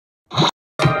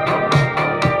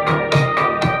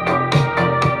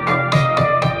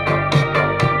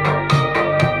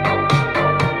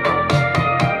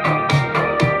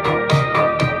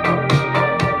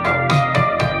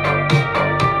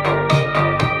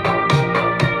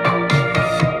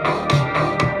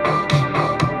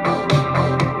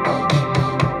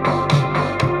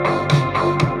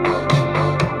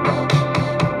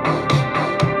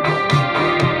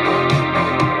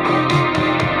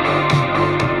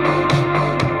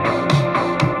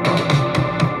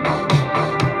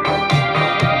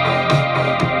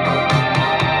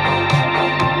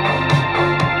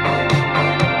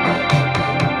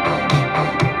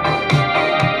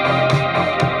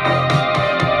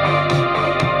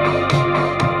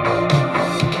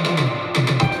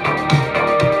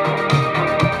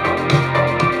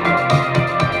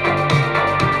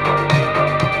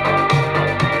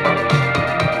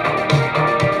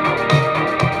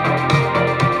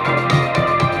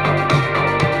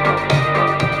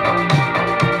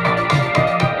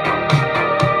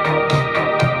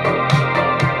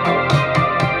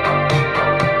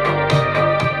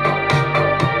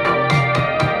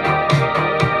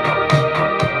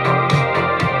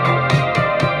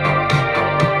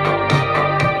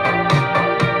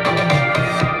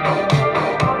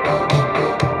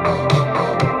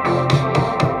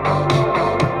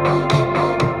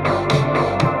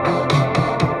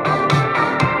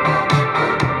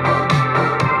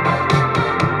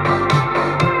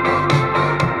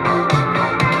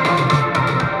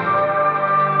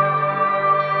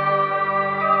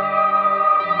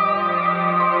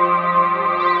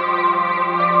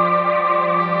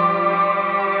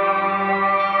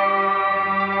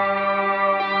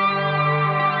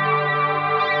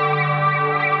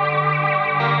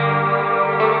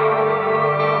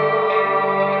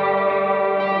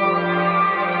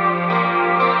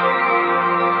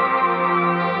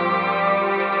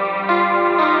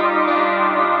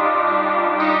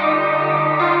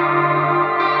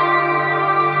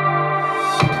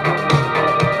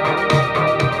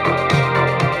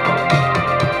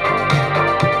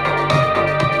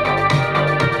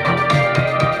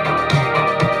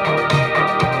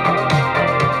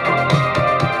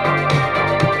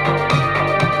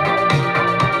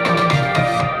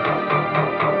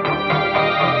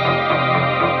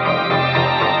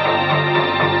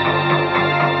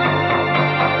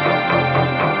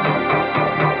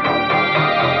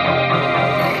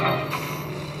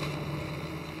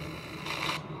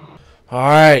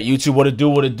Alright, YouTube, what it do,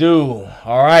 what it do?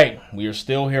 Alright, we are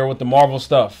still here with the Marvel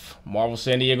stuff. Marvel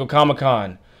San Diego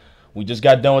Comic-Con. We just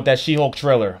got done with that She-Hulk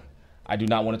trailer. I do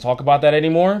not want to talk about that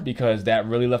anymore because that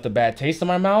really left a bad taste in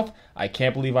my mouth. I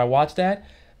can't believe I watched that.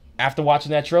 After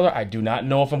watching that trailer, I do not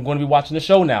know if I'm going to be watching the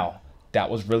show now. That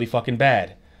was really fucking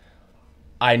bad.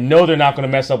 I know they're not going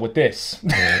to mess up with this.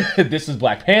 This is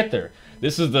Black Panther.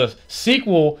 This is the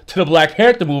sequel to the Black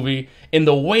Panther movie in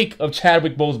the wake of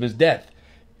Chadwick Boseman's death.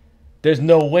 There's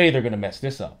no way they're going to mess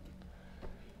this up.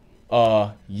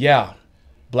 Yeah.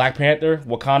 Black Panther,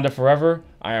 Wakanda Forever.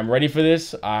 I am ready for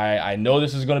this. I know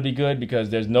this is going to be good because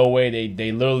there's no way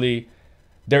they literally...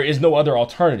 There is no other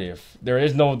alternative. There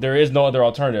is no other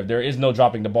alternative. There is no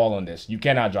dropping the ball on this. You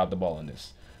cannot drop the ball on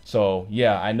this. So,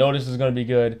 yeah, I know this is going to be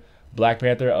good. Black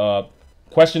Panther. Real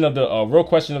question of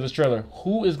this trailer.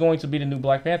 Who is going to be the new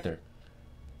Black Panther?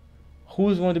 Who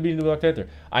is going to be the new Black Panther?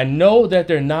 I know that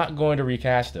they're not going to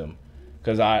recast him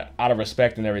because out of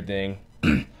respect and everything.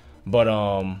 But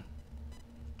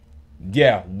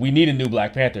yeah, we need a new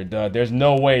Black Panther. There's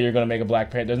no way you're gonna make a Black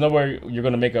Panther. There's no way you're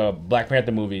gonna make a Black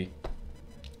Panther movie,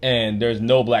 and there's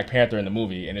no Black Panther in the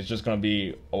movie, and it's just gonna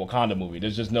be a Wakanda movie.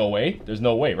 There's just no way. There's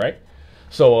no way, right?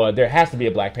 So there has to be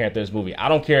a Black Panther in this movie. I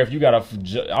don't care if I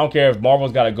don't care if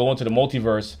Marvel's got to go into the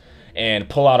multiverse and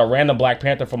pull out a random Black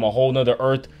Panther from a whole nother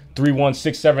Earth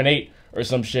 31678 or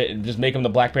some shit and just make him the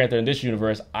Black Panther in this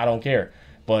universe. I don't care.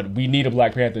 But we need a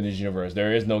Black Panther in this universe.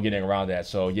 There is no getting around that.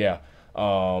 So yeah.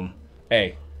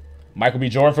 Hey, Michael B.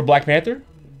 Jordan for Black Panther.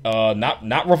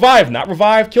 Not revive.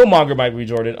 Killmonger Michael B.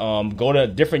 Jordan. Go to a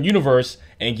different universe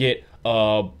and get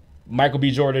Michael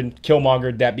B. Jordan,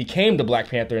 Killmonger, that became the Black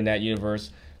Panther in that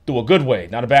universe through a good way,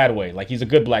 not a bad way. Like, he's a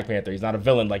good Black Panther. He's not a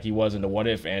villain like he was in the What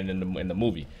If and in the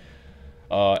movie.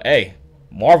 Hey,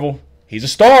 Marvel, he's a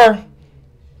star.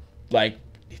 Like,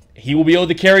 he will be able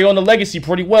to carry on the legacy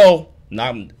pretty well.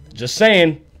 Not just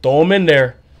saying, throw him in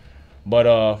there.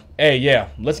 But hey, yeah,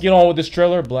 let's get on with this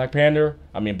trailer. Black Panther.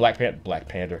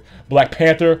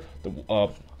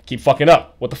 Keep fucking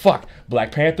up. What the fuck?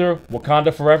 Black Panther,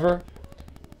 Wakanda Forever.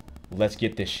 Let's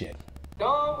get this shit.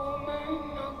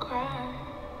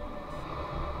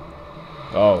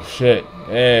 Oh shit.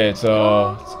 Hey, it's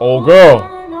old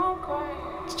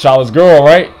girl. It's Child's girl,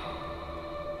 right?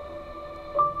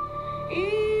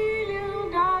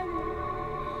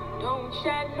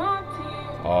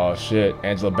 Oh shit,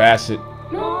 Angela Bassett.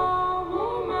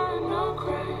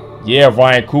 Yeah,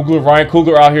 Ryan Coogler. Ryan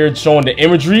Coogler out here showing the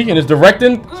imagery and his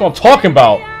directing. That's what I'm talking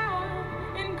about.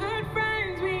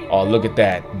 Oh, look at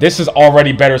that. This is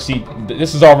already better. See,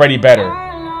 this is already better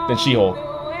than She-Hulk.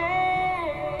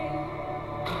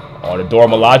 Oh, the Dora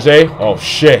Milaje. Oh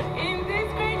shit.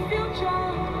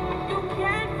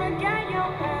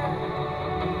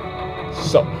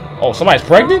 So, oh, somebody's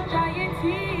pregnant?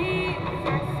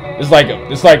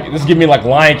 This give me like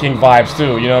Lion King vibes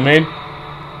too, you know what I mean?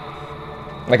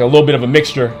 Like a little bit of a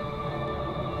mixture.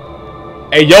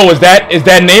 Hey yo, is that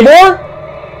Namor?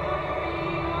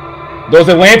 Those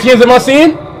Atlanteans am I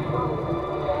seeing?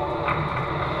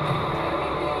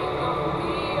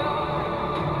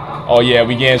 Oh yeah,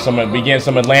 we getting some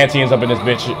Atlanteans up in this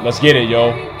bitch. Let's get it,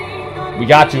 yo. We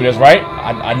got to, that's right.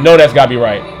 I know that's gotta be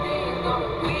right.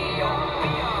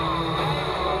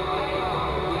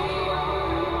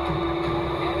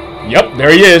 Yep,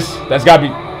 there he is. That's gotta be.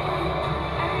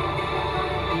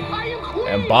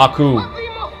 And Baku.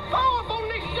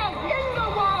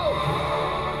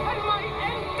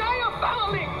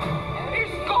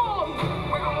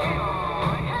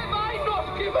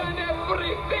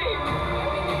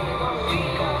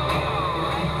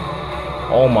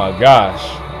 Oh my gosh.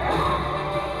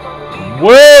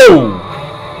 Whoa!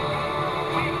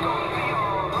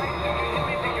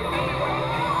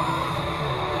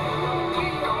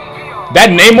 That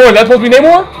Namor? Is that supposed to be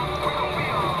Namor?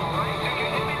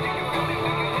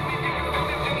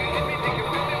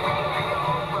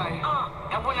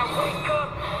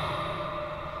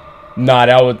 Nah,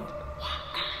 that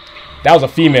was a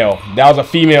female. That was a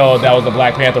female. That was the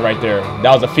Black Panther right there.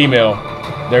 That was a female.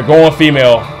 They're going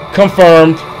female.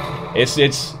 Confirmed.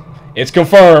 It's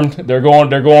confirmed. They're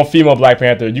going female Black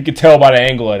Panther. You can tell by the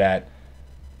angle of that.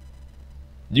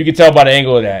 You can tell by the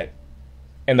angle of that.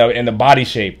 And the body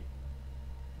shape.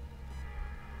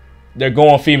 They're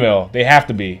going female. They have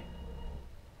to be.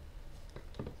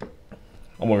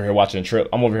 I'm over here watching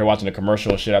the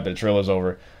commercial and shit after the trailer's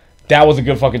over. That was a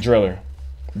good fucking trailer.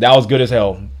 That was good as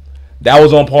hell. That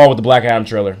was on par with the Black Adam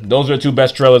trailer. Those are the two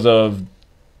best trailers of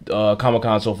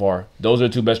Comic-Con so far. Those are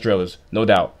the two best trailers, no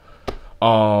doubt.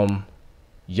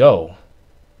 Yo.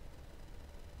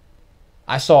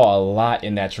 I saw a lot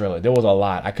in that trailer. There was a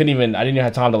lot. I didn't even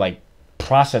have time to like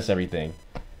process everything.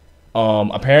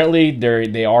 Apparently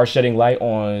they are shedding light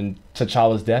on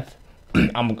T'Challa's death.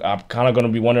 I'm kind of gonna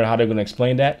be wondering how they're gonna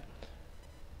explain that.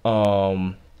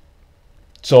 So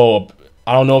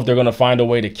I don't know if they're gonna find a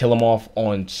way to kill him off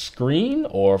on screen,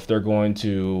 or if they're going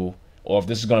to, or if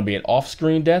this is gonna be an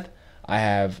off-screen death. I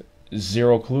have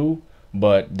zero clue.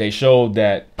 But they showed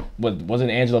that,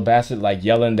 wasn't Angela Bassett like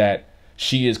yelling that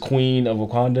she is queen of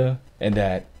Wakanda and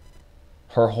that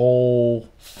her whole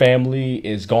family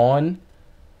is gone.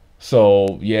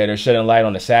 So yeah, they're shedding light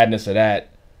on the sadness of that.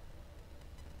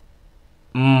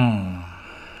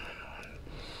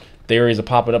 Theories are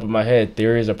popping up in my head.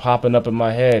 Theories are popping up in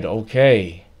my head.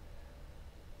 Okay.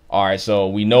 All right, so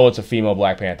we know it's a female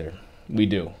Black Panther. We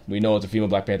do. We know it's a female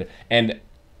Black Panther. And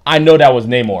I know that was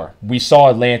Namor. We saw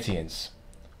Atlanteans.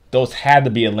 Those had to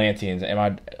be Atlanteans. Am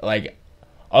I like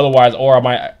otherwise, or am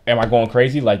I going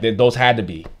crazy? Like those had to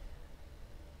be.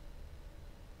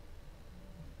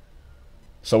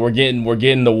 So we're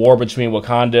getting the war between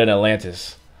Wakanda and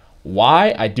Atlantis.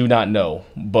 Why? I do not know.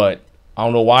 But I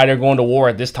don't know why they're going to war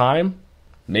at this time.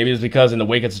 Maybe it's because in the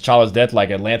wake of T'Challa's death,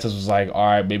 like Atlantis was like, all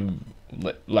right, maybe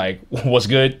like what's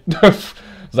good? It's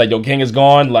like your king is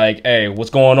gone. Like, hey,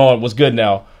 what's going on? What's good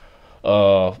now?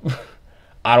 I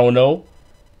don't know,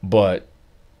 but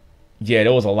yeah,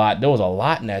 there was a lot. There was a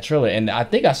lot in that trailer, and I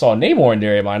think I saw Namor in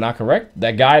there. Am I not correct?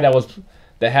 That guy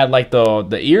that had like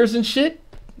the ears and shit.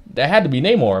 That had to be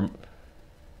Namor.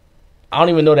 I don't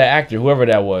even know that actor, whoever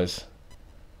that was.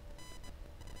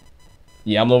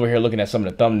 Yeah, I'm over here looking at some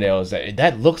of the thumbnails.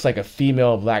 That looks like a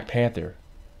female Black Panther,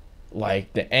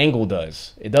 like the angle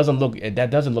does. It doesn't look. That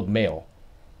doesn't look male.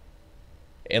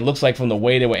 It looks like from the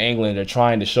way they were angling, they're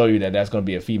trying to show you that that's going to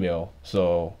be a female.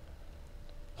 So,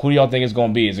 who do y'all think it's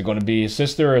going to be? Is it going to be his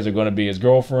sister? Is it going to be his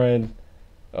girlfriend?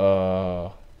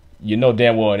 You know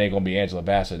damn well it ain't going to be Angela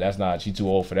Bassett. That's not. She's too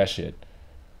old for that shit.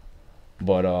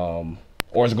 But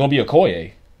or is it going to be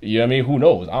Okoye? You know what I mean? Who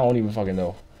knows? I don't even fucking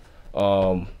know.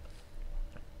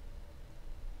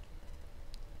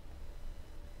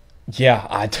 Yeah,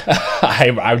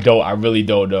 I really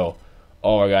don't know.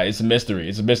 Oh my god, it's a mystery.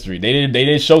 It's a mystery. They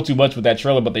didn't show too much with that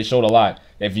trailer, but they showed a lot.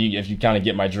 If you kind of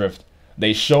get my drift,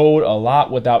 they showed a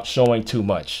lot without showing too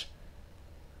much.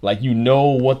 Like, you know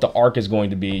what the arc is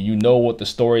going to be, you know what the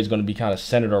story is going to be kind of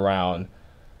centered around,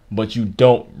 but you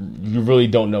really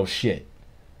don't know shit.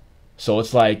 So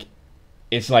it's like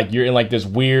you're in like this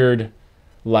weird,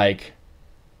 like,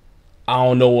 I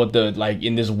don't know what the, like,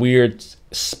 in this weird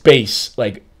space,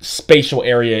 like spatial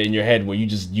area in your head where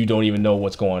you don't even know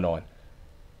what's going on.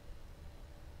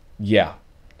 Yeah,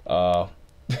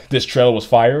 this trailer was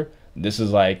fire. This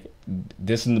is the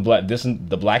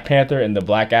Black Panther and the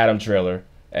Black Adam trailer.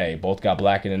 Hey, both got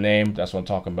black in the name. That's what I'm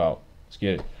talking about. Let's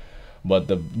get it. But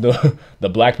the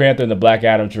Black Panther and the Black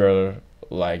Adam trailer,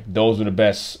 like, those are the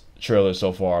best trailers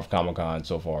so far of Comic-Con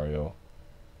so far, yo.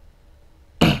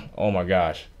 Oh my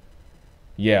gosh.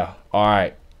 Yeah. All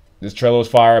right. This trailer was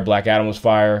fire. Black Adam was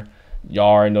fire. Y'all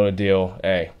already know the deal.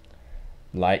 Hey,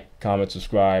 like, comment,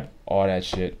 subscribe, all that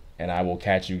shit. And I will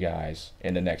catch you guys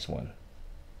in the next one.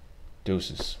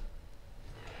 Deuces.